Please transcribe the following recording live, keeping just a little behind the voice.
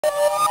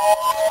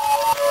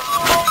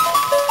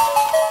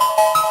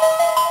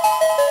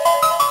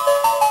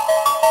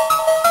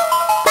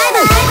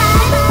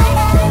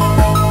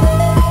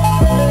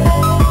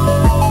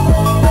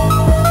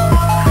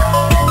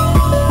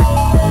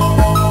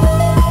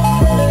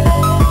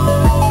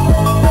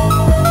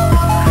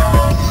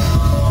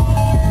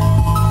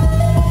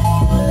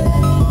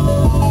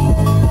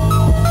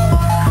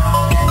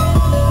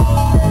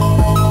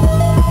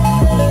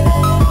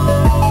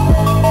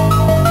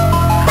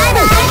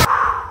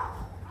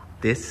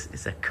This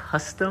is a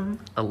custom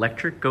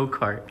electric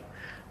go-kart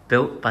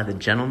built by the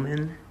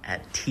gentleman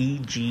at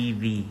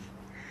TGV.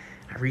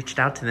 I reached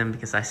out to them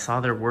because I saw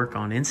their work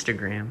on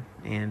Instagram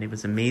and it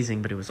was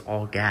amazing, but it was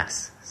all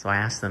gas. So I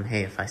asked them,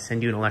 hey, if I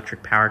send you an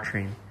electric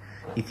powertrain,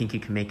 you think you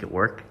can make it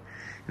work?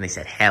 And they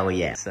said, hell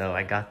yeah. So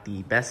I got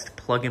the best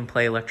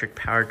plug-and-play electric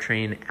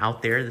powertrain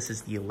out there. This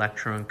is the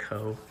Electron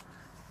Co.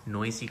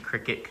 Noisy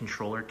Cricket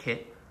controller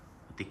kit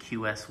with the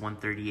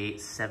QS138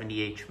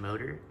 70H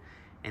motor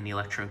and the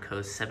Electron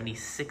Co.'s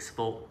 76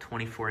 volt,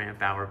 24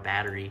 amp hour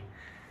battery.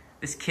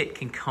 This kit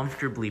can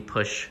comfortably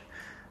push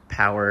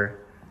power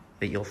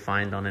that you'll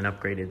find on an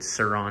upgraded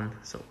surron,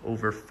 so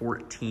over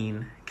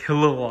 14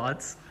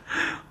 kilowatts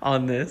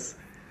on this.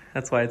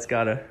 That's why it's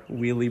got a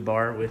wheelie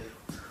bar with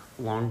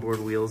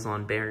longboard wheels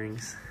on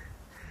bearings.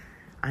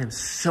 I am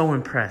so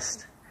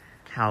impressed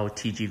how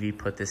TGV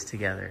put this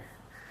together.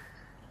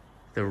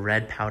 The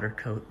red powder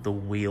coat, the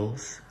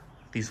wheels,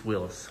 these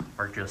wheels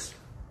are just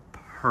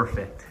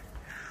perfect.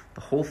 The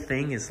whole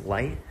thing is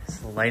light. It's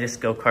the lightest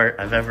go-kart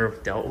I've ever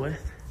dealt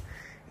with.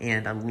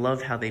 And I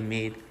love how they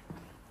made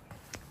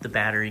the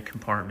battery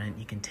compartment.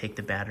 You can take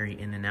the battery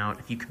in and out.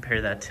 If you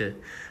compare that to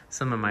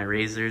some of my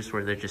Razors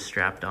where they're just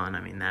strapped on,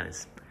 I mean, that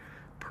is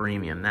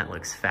premium. That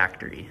looks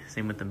factory.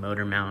 Same with the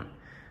motor mount.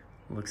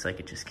 It looks like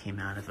it just came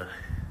out of a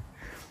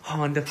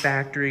Honda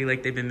factory,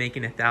 like they've been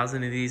making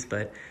 1,000 of these,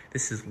 but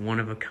this is one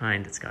of a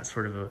kind. It's got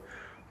sort of a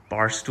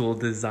bar stool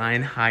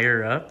design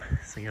higher up.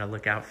 So you gotta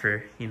look out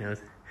for, you know,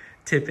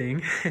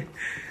 tipping.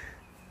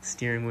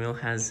 Steering wheel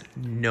has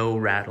no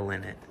rattle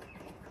in it.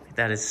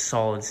 That is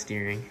solid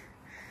steering.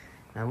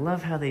 And I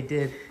love how they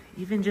did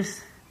even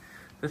just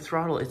the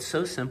throttle. It's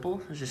so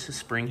simple. There's just a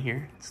spring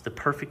here. It's the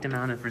perfect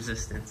amount of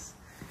resistance.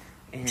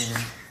 And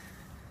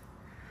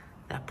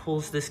that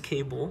pulls this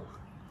cable,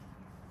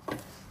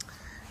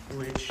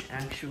 which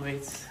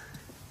actuates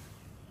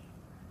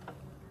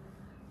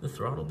the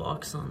throttle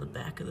box on the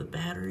back of the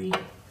battery.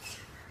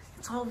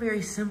 It's all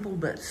very simple,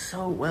 but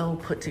so well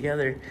put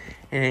together,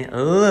 and it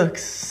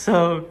looks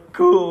so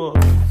cool.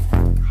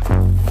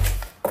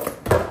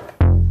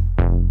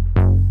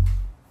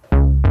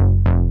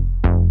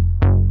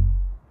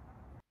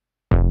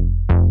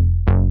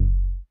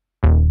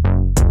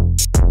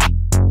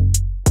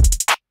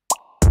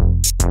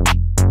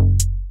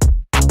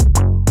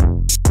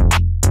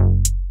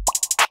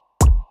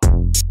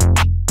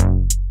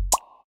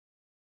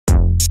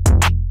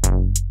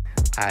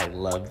 I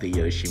love the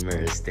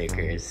Yoshimura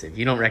stickers. If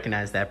you don't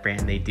recognize that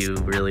brand, they do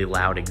really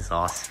loud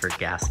exhausts for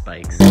gas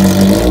bikes.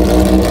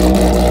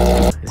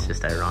 It's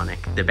just ironic.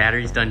 The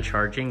battery's done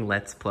charging.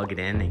 Let's plug it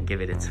in and give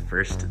it its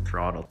first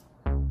throttle.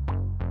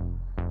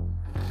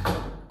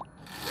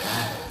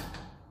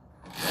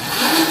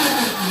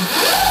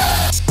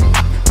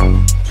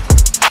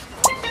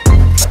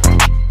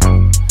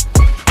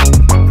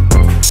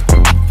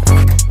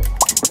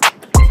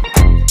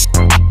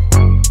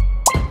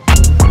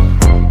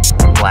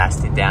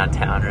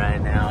 Downtown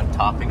right now,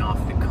 topping off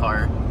the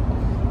kart.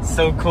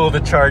 So cool to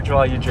charge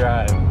while you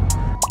drive.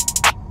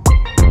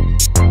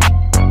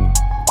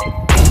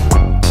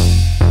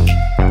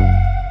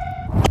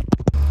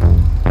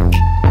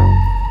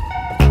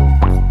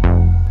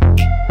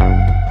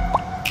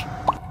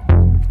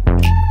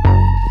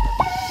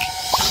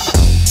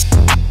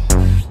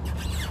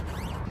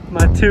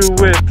 My two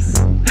whips.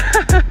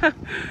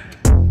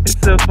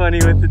 It's so funny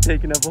with it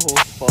taking up a whole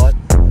spot.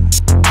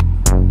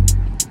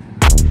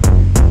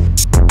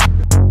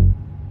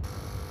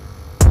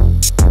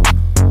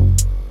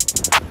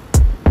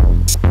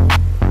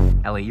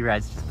 You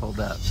guys just pulled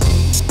up. This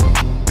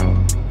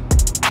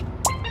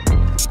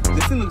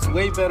thing looks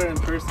way better in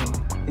person.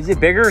 Is it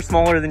bigger or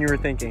smaller than you were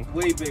thinking?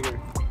 Way bigger.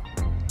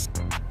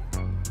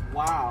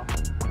 Wow.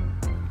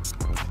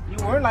 You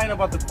weren't lying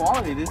about the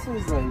quality. This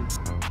was like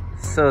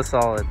so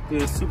solid.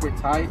 Dude, it's super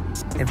tight.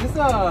 Is this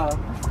a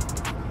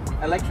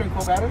Electron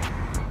Co battery?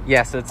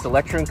 Yeah, so it's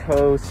Electron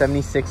Co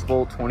 76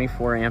 volt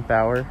 24 amp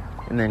hour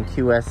and then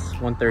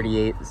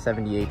QS138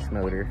 70H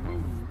motor.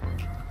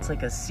 It's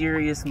like a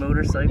serious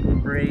motorcycle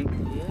brake.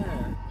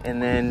 Yeah.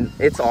 And then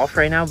it's off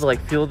right now, but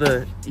like feel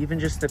the, even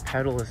just the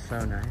pedal is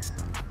so nice.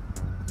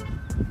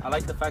 I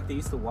like the fact they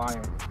used the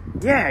wire.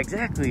 Yeah,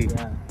 exactly.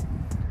 Yeah.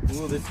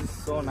 Ooh, this is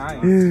so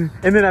nice. And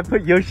then I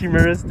put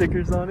Yoshimura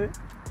stickers on it.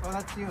 Oh,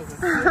 that's you.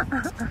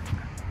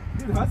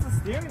 Dude, how's the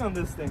steering on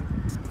this thing?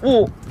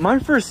 Well, my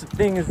first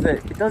thing is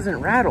that it doesn't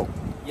rattle.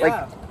 Yeah.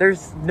 Like,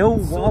 there's no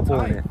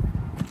wobble in it.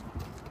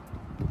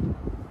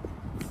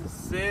 This is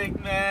sick,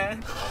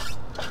 man.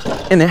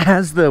 And it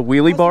has the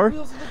wheelie bar.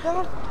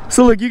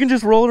 So look, you can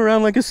just roll it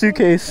around like a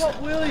suitcase. What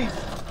wheelies?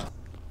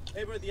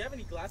 Hey bro, do you have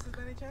any glasses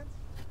by any chance?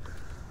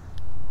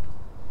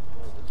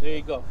 There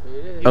you go.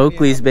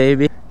 Oakley's,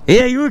 baby.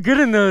 Yeah, you were good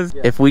in those.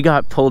 Yeah. If we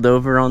got pulled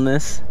over on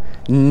this,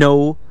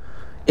 no,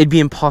 it'd be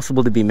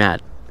impossible to be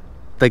mad.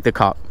 Like the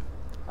cop.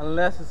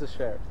 Unless it's a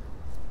sheriff.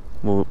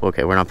 Well,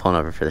 okay, we're not pulling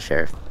over for the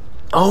sheriff.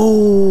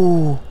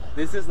 Oh!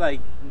 This is like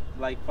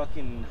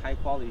fucking high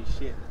quality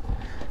shit.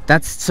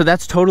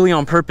 That's totally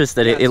on purpose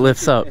that it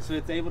lifts up. So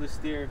it's able to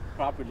steer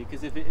properly.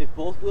 Because if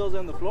both wheels are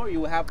on the floor, you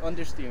will have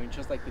understeering,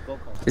 just like the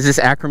GoKart. Is this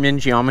Ackerman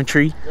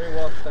geometry? Very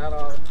well thought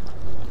out.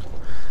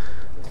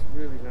 It's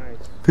really nice.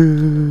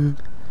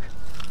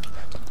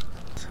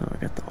 So I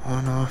got the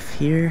on off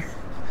here,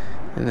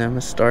 and then I'm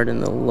gonna start in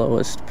the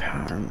lowest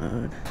power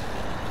mode.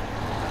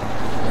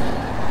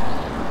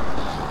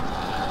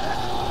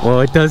 Well,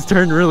 it does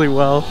turn really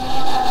well.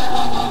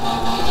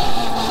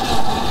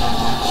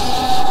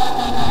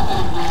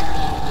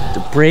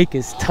 The brake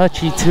is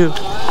touchy too.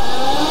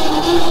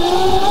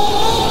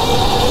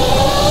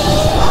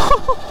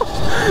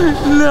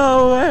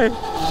 No way.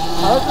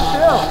 How does it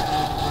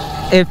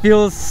feel? It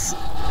feels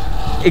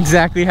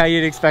exactly how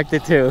you'd expect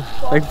it to.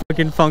 Like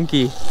fucking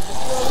funky.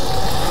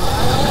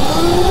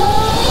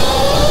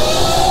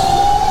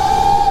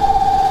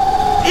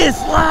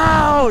 It's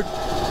loud!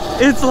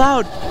 It's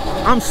loud!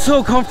 I'm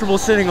so comfortable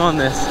sitting on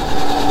this.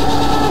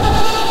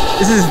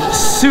 This is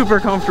super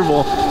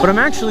comfortable, but I'm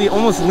actually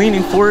almost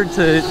leaning forward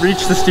to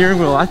reach the steering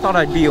wheel. I thought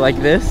I'd be like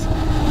this,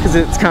 because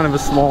it's kind of a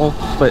small,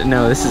 but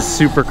no, this is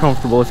super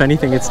comfortable. If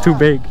anything, it's too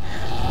big.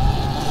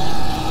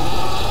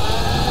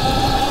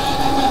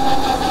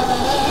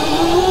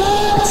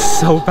 It's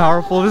so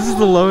powerful. This is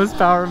the lowest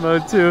power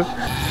mode too.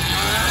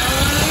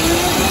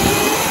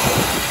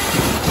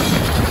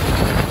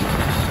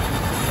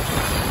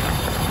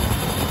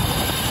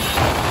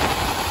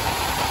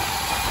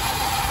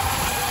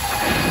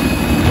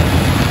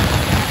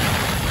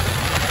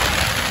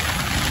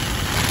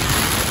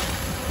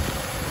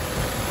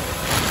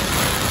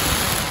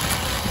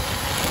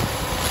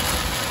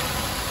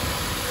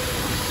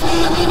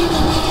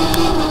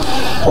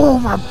 Oh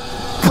my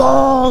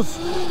balls!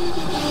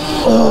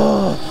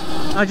 Oh,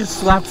 I just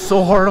slapped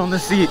so hard on the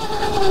seat.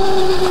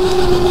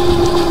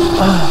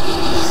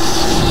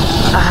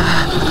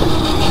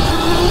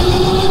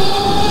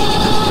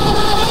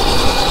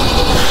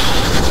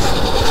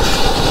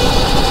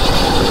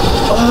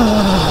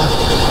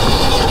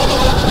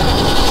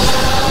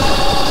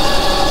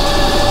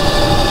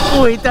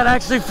 Wait, that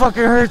actually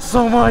fucking hurts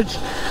so much.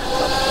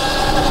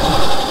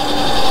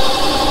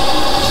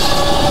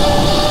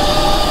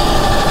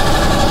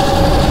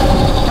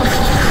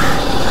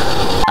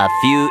 A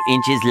few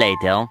inches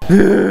later.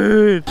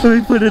 Dude, let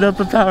me put it up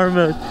in power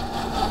mode.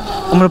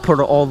 I'm gonna put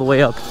it all the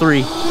way up.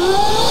 3.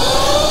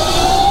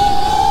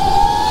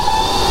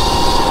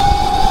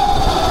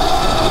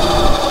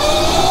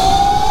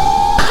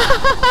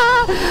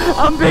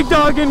 I'm big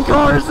dogging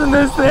cars in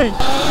this thing.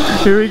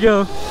 Here we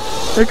go.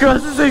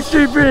 Across the 6th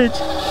Street Bridge.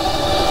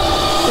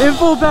 In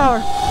full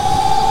power.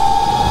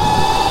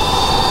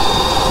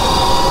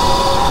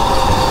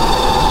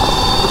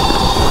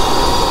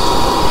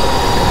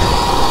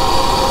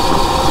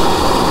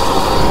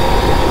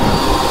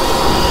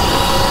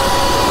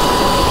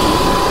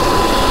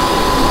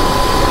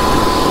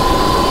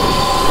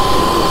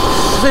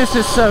 This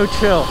is so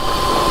chill.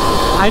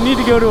 I need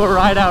to go to a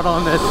ride out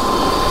on this.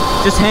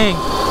 Just hang.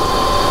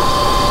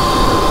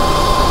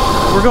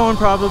 We're going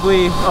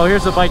probably, oh,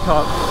 here's the bike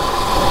cop.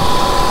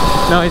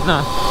 No, he's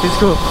not. He's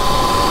cool.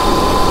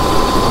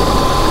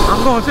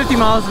 I'm going 50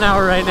 miles an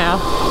hour right now.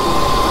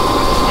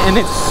 And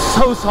it's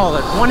so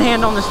solid. One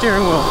hand on the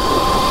steering wheel.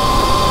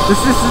 This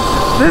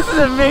is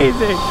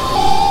amazing.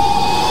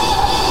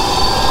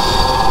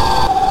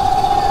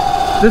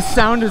 The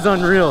sound is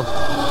unreal.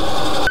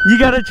 You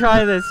gotta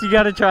try this. You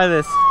gotta try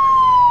this.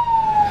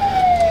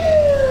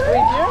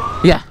 Wait, here?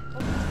 Yeah.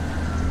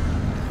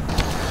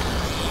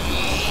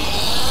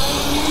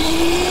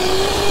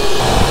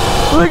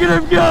 Look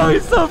at him go.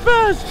 He's so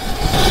fast.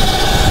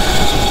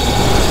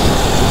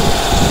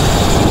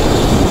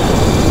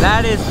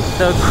 That is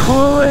the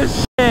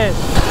coolest shit.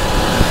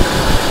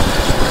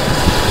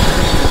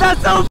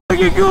 That's so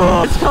fucking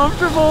cool. It's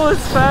comfortable.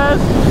 It's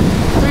fast.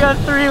 We got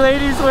 3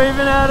 ladies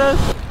waving at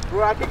us.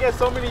 Bro, I could get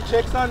so many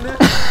chicks on this.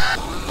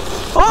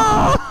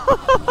 Oh!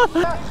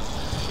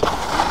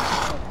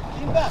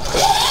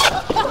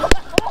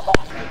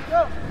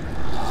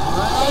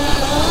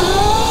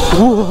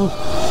 Whoa.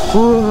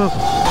 Whoa.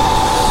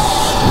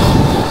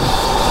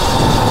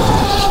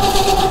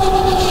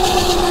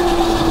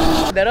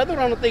 That other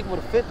one I don't think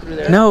would fit through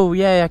there. No,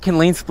 yeah, I can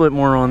lane split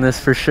more on this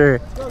for sure.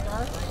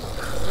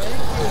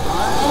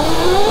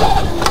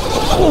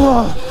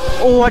 Oh,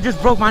 oh, I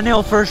just broke my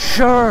nail for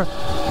sure.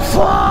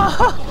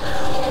 Fuck!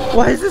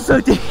 Why is this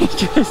so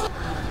dangerous?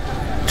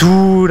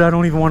 Dude, I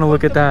don't even want to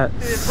look at that.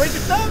 Did it break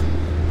your thumb? Did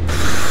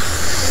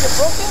it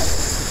broke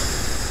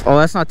it? Oh,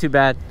 that's not too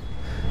bad.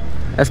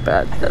 That's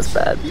bad. That's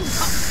bad.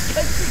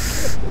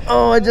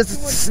 Oh, I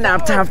just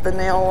snapped half the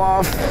nail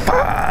off.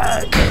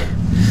 Fuck.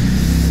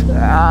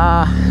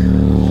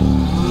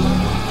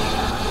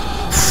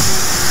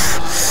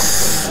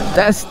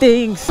 That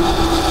stinks. Look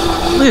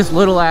at this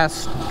little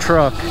ass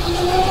truck.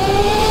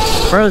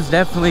 Bro's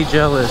definitely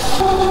jealous.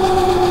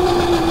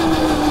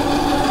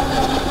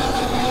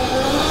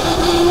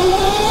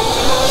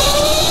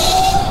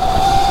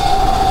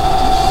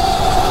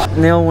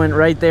 Nail went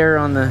right there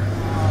on the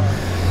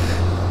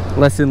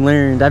lesson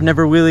learned. I've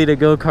never wheelied a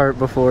go-kart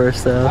before,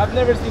 so. I've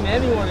never seen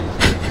anyone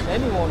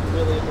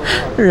wheelie a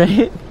go-kart.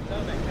 Right?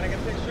 Can I get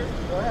a picture?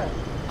 Go ahead.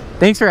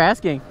 Thanks for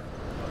asking.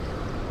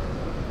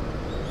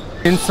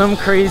 In some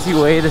crazy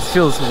way, this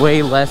feels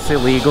way less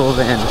illegal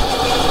than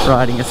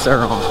riding a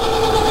surron.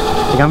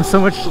 Like, I'm so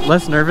much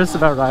less nervous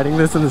about riding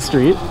this in the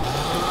street.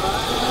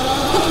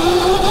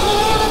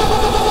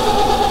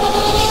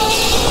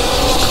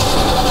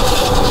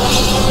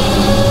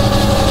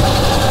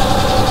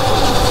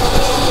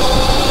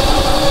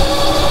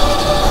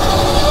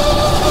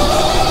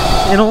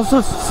 And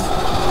also,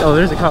 oh,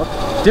 there's a cop.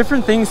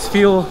 Different things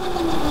feel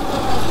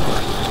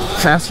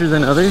faster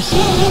than others.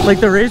 Like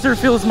the Razor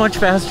feels much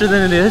faster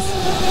than it is.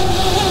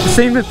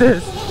 Same with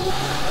this.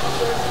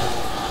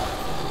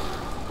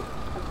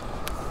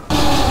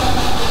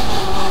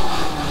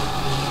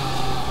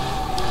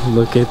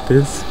 Look at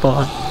this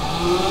spot.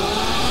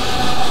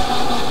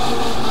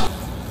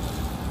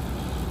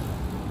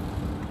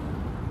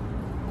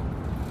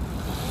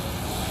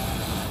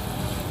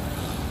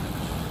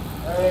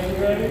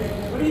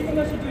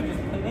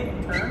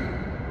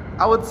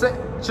 I would say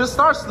just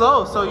start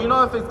slow so you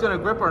know if it's gonna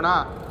grip or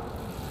not.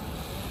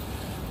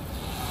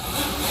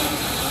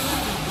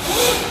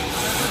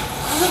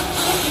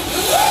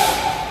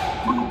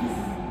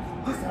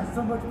 This has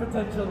so much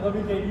potential. Let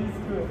me get used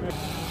to it.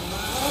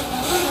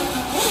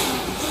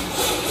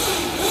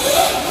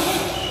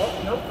 Oh,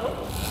 nope, nope.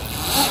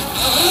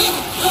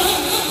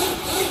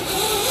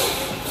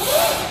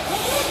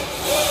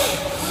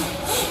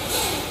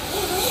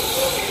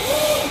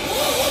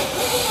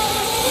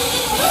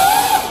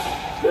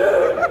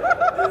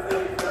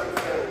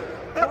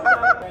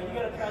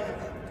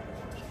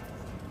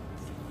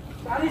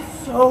 That is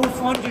so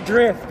fun to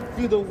drift.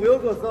 Dude, the wheel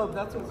goes up.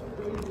 That's what's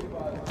crazy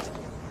about it.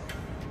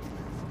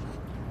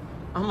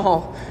 I'm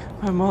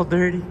all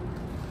dirty.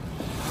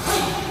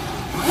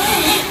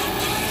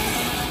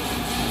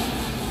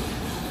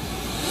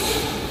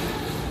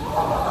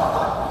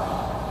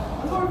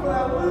 I'm going for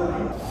that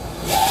wheelie.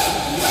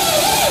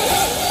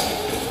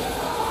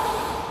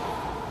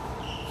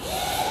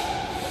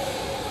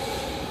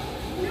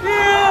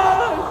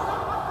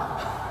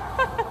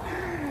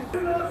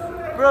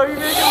 Bro, you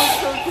make it look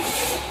so good.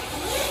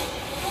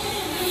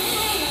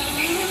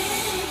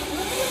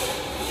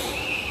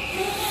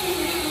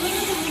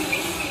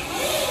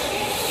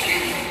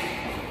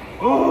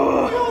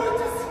 Oh! Yo, did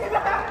you see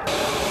that?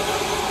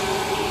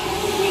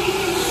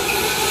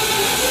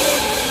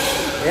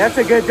 Yeah, that's a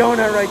good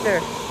donut right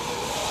there.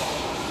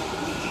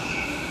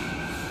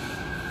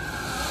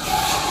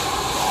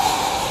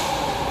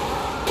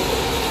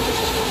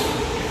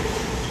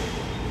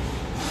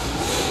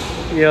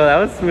 Yo, that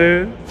was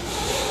smooth.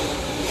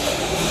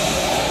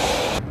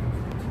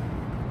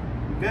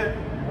 Good.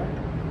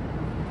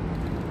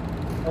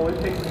 Oh, it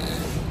takes me.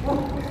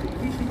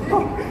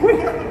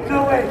 No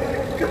way.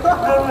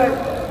 No way.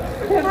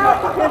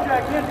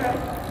 Can't drag.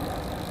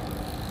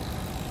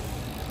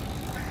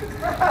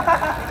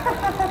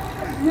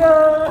 Yo.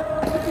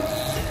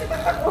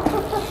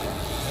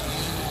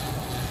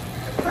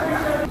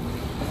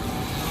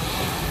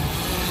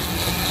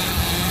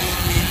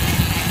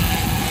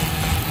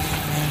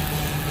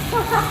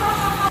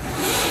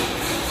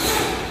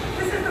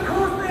 This is the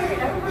coolest thing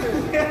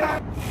ever.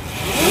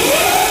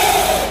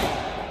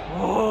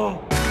 Oh.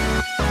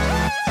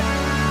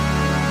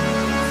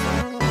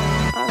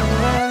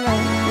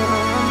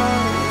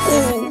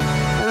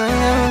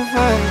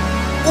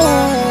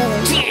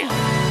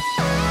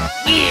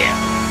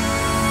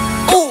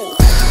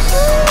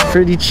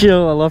 Pretty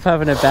chill. I love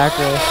having it back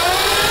row.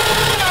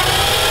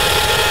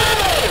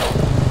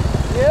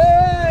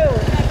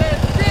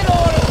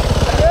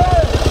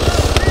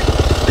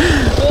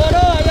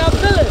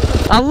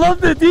 I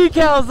love the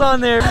decals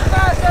on there. How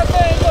fast that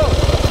thing go?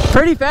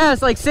 Pretty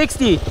fast, like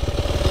 60.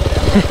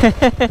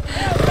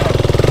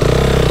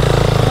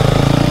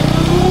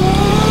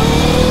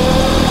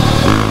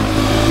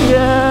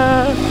 Yeah.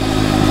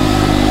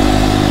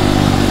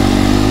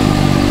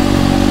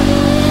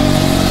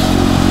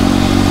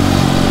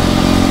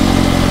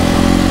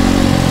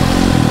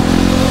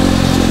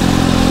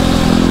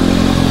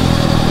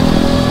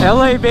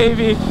 LA,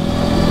 baby.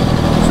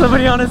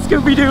 Somebody on a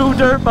Scooby-Doo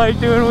dirt bike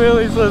doing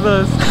wheelies with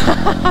us.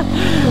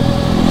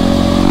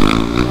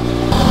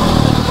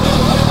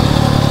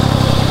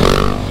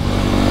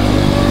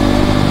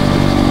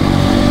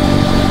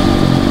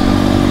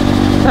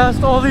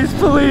 Past all these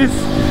police.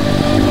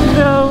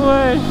 No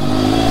way.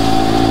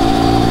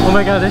 Oh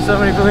my god, there's so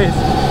many police.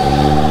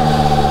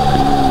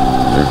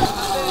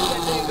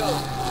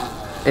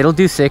 It'll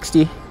do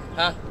 60.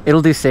 Huh?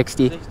 It'll do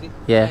 60. 60?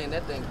 Yeah. Man,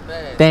 that thing's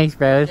fast. Thanks,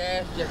 bro.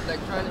 Gas, just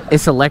electronic.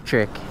 It's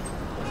electric.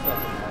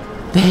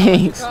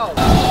 Thanks.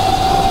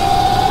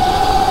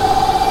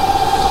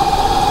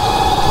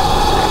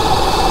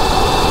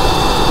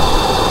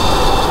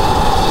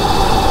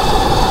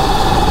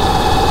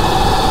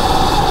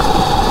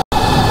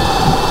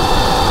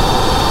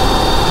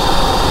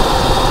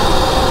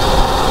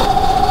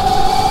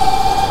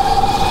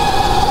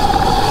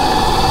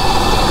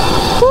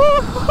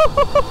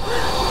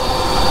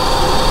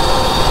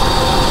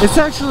 It's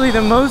actually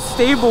the most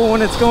stable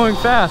when it's going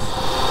fast.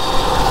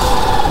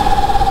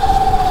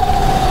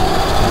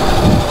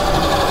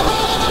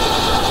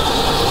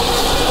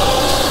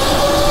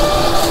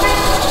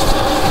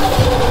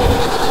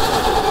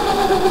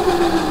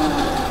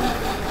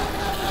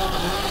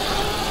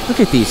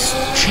 Look at these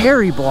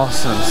cherry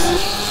blossoms.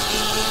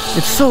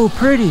 It's so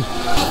pretty.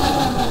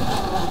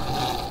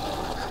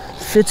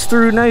 Fits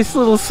through nice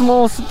little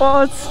small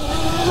spots.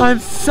 I'm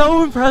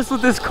so impressed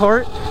with this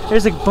cart.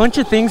 There's a bunch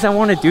of things I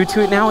want to do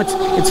to it now.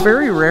 It's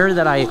very rare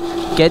that I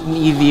get an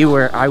EV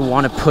where I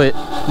want to put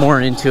more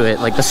into it.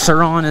 Like the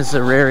Surron is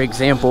a rare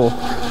example.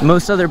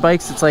 Most other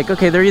bikes, it's like,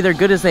 okay, they're either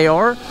good as they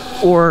are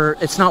or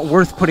it's not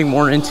worth putting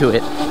more into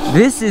it.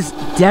 This is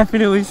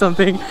definitely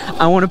something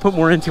I want to put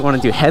more into. I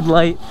want to do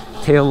headlight,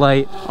 tail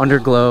light,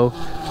 underglow,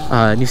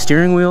 new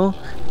steering wheel,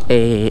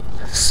 a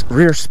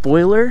rear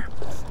spoiler,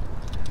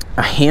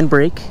 a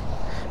handbrake.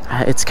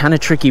 It's kind of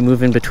tricky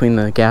moving between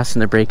the gas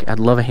and the brake. I'd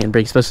love a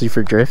handbrake, especially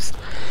for drifts.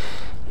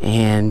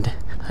 And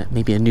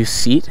maybe a new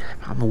seat.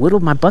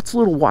 My butt's a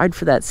little wide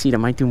for that seat. I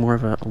might do more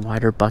of a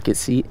wider bucket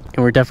seat.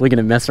 And we're definitely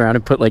gonna mess around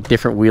and put like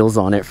different wheels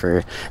on it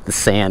for the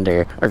sand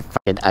or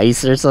fucking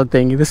ice or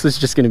something. This is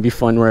just gonna be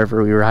fun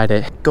wherever we ride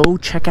it. Go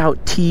check out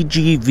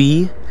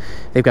TGV.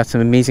 They've got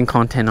some amazing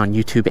content on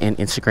YouTube and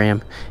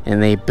Instagram,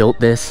 and they built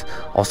this.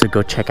 Also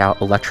go check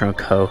out Electron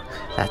Co.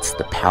 That's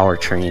the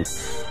powertrain.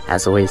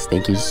 As always,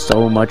 thank you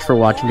so much for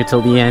watching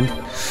until the end.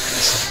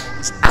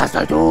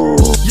 Hasta luego.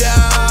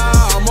 Yeah.